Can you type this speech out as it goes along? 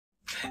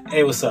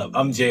Hey, what's up?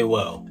 I'm Jay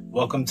Well.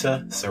 Welcome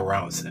to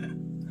Surround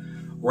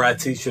Sound, where I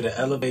teach you to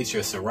elevate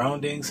your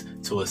surroundings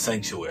to a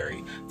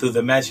sanctuary through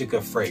the magic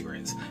of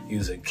fragrance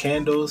using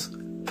candles,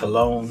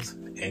 colognes,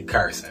 and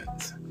car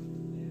scents.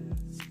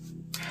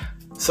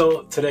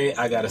 So today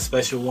I got a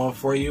special one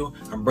for you.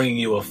 I'm bringing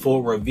you a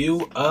full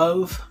review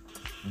of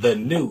the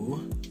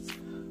new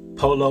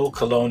Polo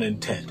Cologne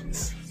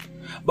Intense.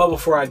 But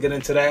before I get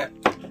into that,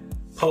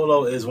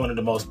 Polo is one of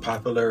the most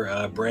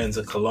popular brands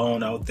of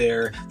cologne out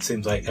there.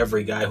 Seems like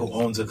every guy who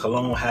owns a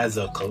cologne has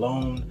a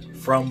cologne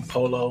from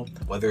Polo,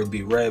 whether it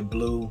be red,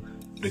 blue,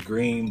 the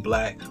green,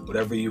 black,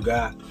 whatever you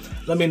got.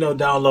 Let me know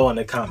down low in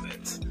the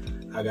comments.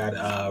 I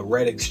got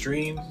Red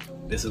Extreme.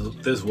 This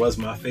was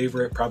my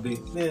favorite, probably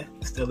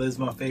still is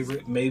my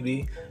favorite.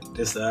 Maybe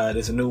this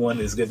new one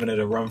is giving it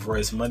a run for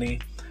its money,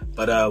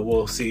 but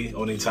we'll see.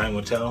 Only time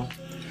will tell.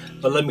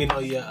 But let me know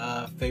your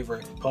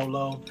favorite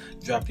Polo.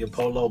 Drop your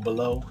Polo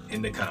below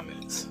in the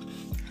comments.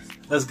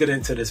 Let's get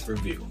into this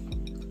review.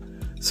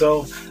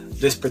 So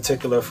this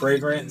particular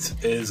fragrance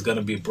is going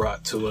to be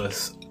brought to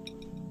us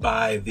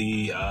by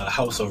the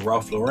House of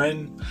Ralph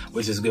Lauren,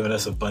 which is giving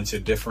us a bunch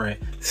of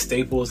different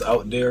staples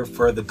out there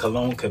for the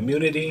cologne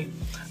community,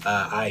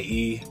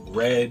 i.e.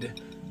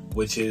 red,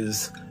 which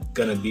is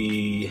going to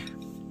be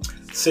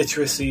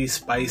citrusy,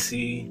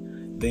 spicy.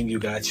 Then you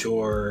got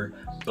your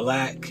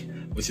black,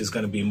 which is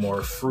going to be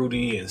more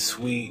fruity and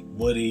sweet,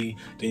 woody.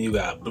 Then you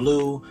got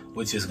blue,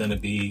 which is going to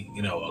be,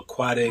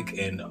 aquatic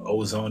and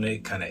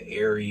ozonic, kind of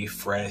airy,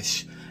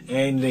 fresh.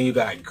 And then you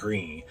got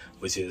green,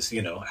 which is,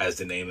 as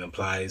the name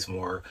implies,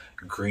 more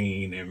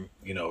green and,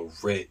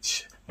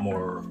 rich,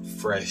 more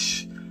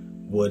fresh,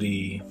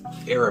 woody,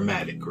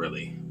 aromatic,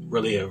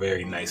 really a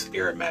very nice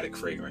aromatic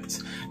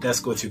fragrance.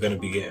 That's what you're going to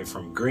be getting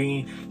from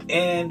green.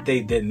 And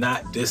they did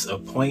not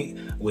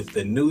disappoint with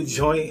the new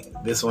joint.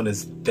 This one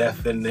is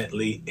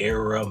definitely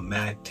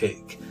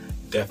aromatic,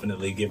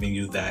 definitely giving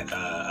you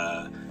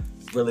that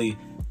really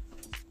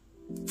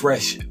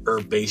fresh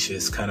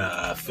herbaceous kind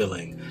of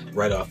feeling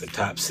right off the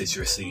top,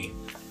 citrusy.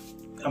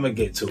 I'm gonna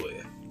get to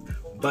it,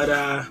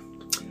 but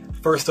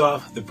first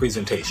off, the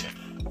presentation.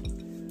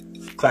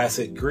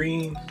 Classic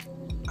green,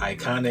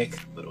 iconic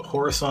little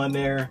horse on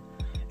there,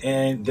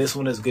 and this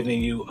one is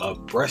giving you a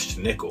brushed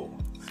nickel.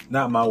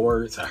 Not my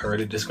words, I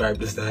heard it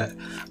described as that.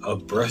 A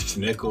brushed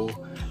nickel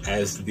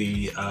as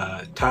the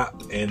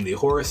top and the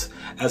horse,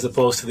 as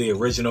opposed to the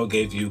original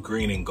gave you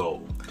green and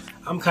gold.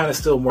 I'm kind of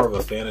still more of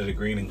a fan of the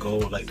green and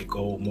gold, like the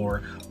gold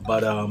more,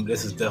 but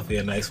this is definitely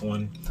a nice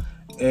one.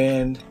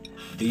 And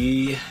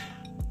the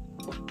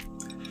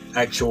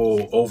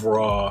actual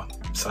overall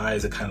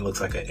size, it kind of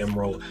looks like an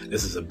emerald.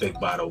 This is a big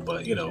bottle,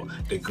 but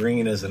the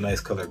green is a nice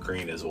color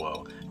green as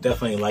well.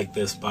 Definitely like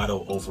this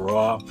bottle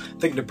overall. I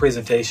think the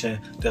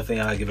presentation, definitely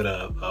I'll give it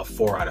a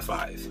 4 out of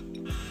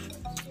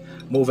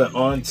 5. Moving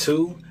on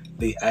to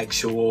the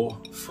actual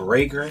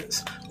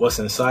fragrance. What's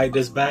inside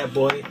this bad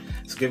boy?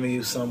 It's giving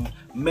you some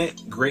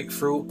mint,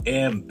 grapefruit,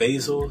 and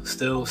basil.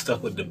 Still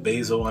stuck with the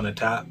basil on the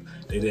top.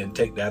 They didn't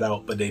take that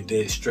out, but they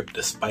did strip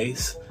the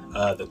spice,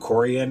 the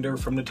coriander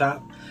from the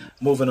top.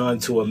 Moving on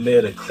to a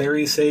mid of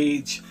clary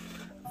sage,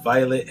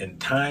 violet,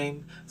 and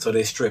thyme. So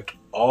they stripped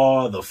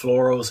all the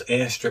florals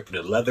and stripped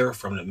the leather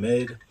from the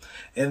mid.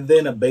 And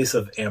then a base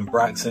of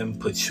ambroxan,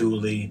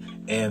 patchouli,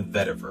 and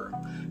vetiver.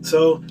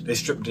 So they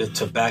stripped the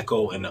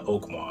tobacco and the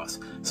oak moss.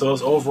 So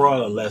it's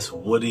overall a less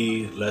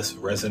woody, less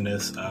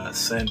resinous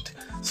scent.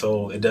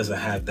 So it doesn't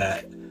have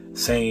that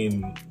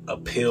same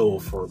appeal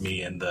for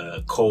me in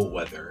the cold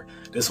weather.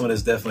 This one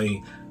is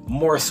definitely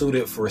more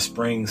suited for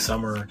spring,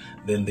 summer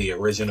than the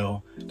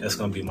original. That's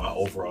going to be my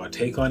overall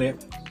take on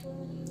it.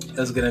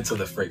 Let's get into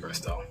the fragrance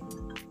though.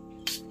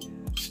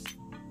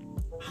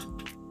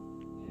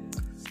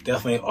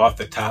 Definitely off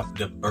the top,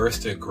 the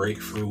burst of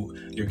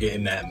grapefruit. You're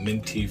getting that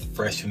minty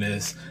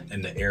freshness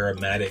and the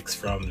aromatics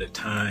from the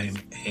thyme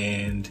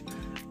and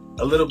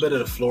a little bit of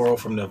the floral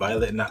from the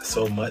violet, not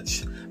so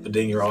much. But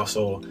then you're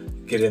also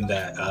getting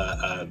that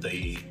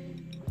the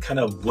kind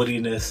of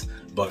woodiness,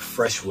 but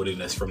fresh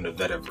woodiness from the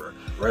vetiver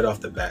right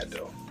off the bat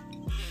though.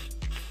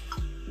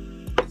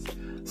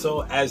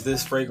 So as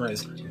this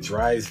fragrance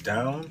dries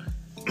down,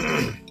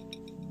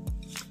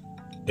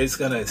 it's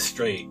gonna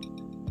straight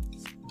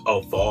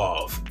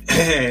evolve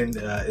and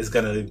it's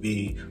gonna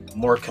be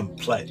more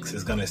complex.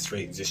 It's gonna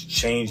straight just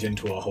change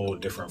into a whole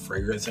different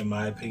fragrance in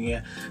my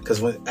opinion, because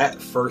when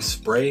at first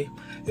spray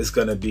it's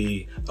gonna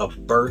be a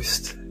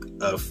burst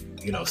of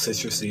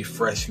citrusy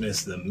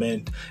freshness, the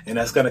mint, and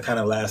that's gonna kind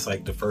of last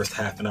like the first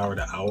half an hour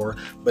to hour,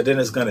 but then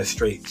it's gonna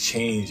straight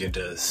change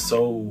into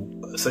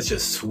such a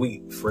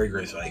sweet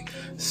fragrance, like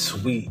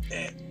sweet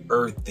and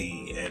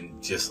earthy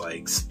and just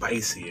like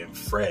spicy and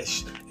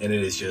fresh, and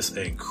it is just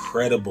an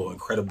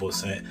incredible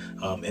scent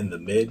in the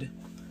mid,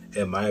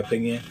 in my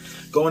opinion.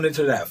 Going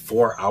into that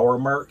 4-hour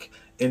mark,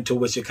 into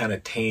which it kind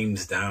of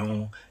tames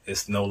down.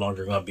 It's no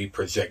longer going to be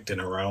projecting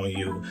around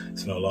you.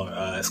 It's no longer,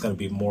 it's going to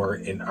be more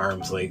in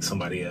arm's length.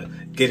 Somebody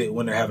get it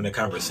when they're having a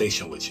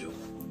conversation with you.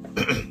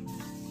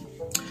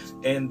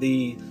 And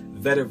the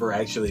vetiver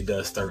actually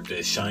does start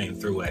to shine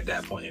through at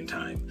that point in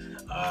time.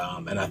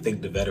 And I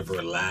think the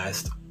vetiver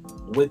lasts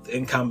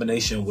in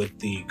combination with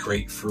the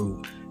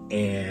grapefruit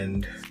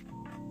and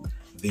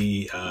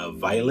the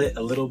violet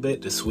a little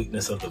bit, the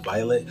sweetness of the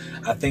violet.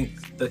 I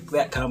think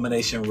that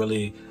combination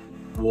really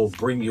will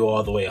bring you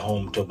all the way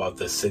home to about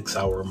the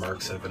 6-hour mark,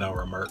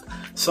 7-hour mark.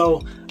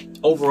 So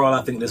overall,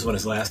 I think this one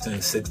is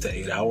lasting 6 to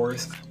 8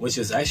 hours, which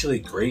is actually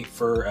great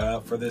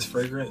for this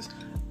fragrance.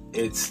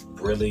 It's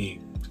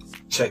really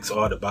checks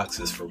all the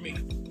boxes for me.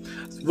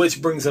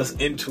 Which brings us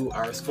into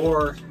our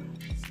score.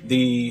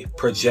 The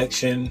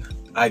projection,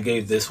 I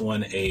gave this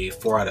one a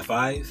 4 out of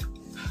 5.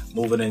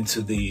 Moving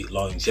into the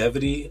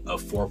longevity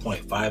of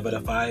 4.5 out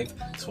of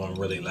 5. This one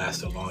really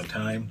lasts a long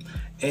time.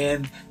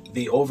 And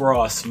the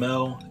overall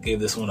smell, gave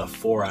this one a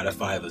 4 out of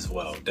 5 as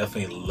well.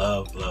 Definitely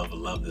love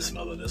the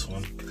smell of this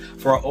one.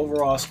 For an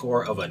overall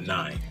score of a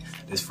 9,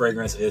 this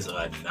fragrance is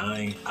a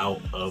 9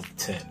 out of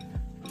 10.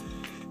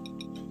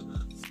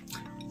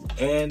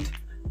 And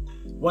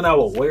when I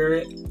will wear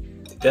it,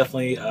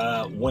 definitely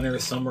winter,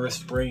 summer,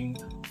 spring,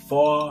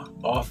 fall,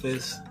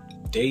 office,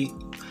 date.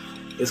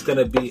 It's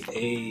gonna be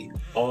a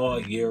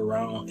all year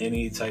round,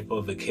 any type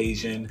of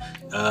occasion.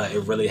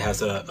 It really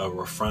has a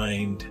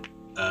refined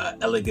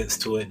elegance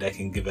to it that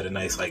can give it a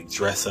nice like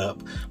dress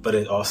up, but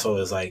it also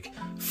is like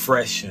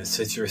fresh and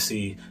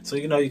citrusy, so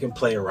you know you can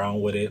play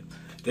around with it.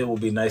 It will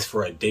be nice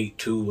for a date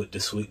too, with the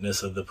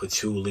sweetness of the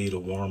patchouli, the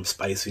warm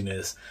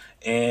spiciness.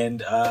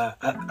 And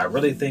I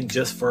really think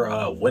just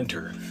for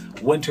winter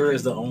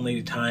is the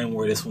only time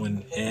where this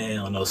one,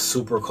 on those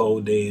super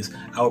cold days,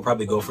 I would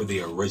probably go for the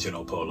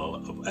original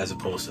Polo as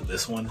opposed to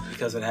this one,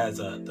 because it has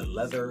the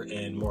leather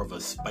and more of a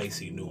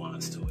spicy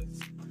nuance to it.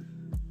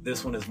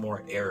 This one is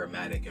more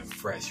aromatic and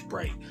fresh,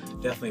 bright,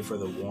 definitely for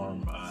the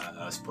warm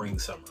spring,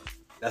 summer.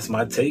 That's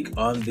my take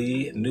on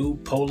the new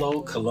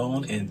Polo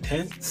Cologne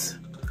Intense.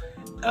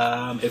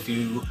 If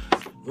you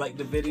like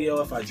the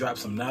video, if I drop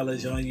some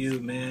knowledge on you,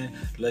 man,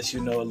 let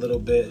you know a little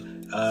bit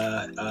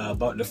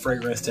about the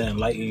fragrance to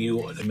enlighten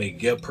you to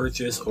make your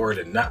purchase or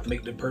to not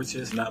make the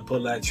purchase, not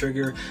pull that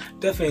trigger,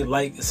 definitely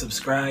like and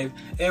subscribe,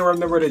 and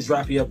remember to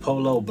drop your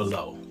Polo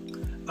below.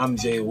 I'm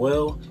Jay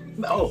Will.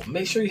 Oh,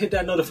 make sure you hit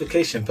that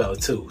notification bell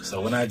too, so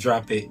when I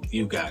drop it,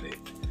 you got it.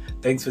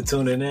 Thanks for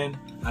tuning in.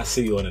 I'll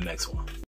see you on the next one.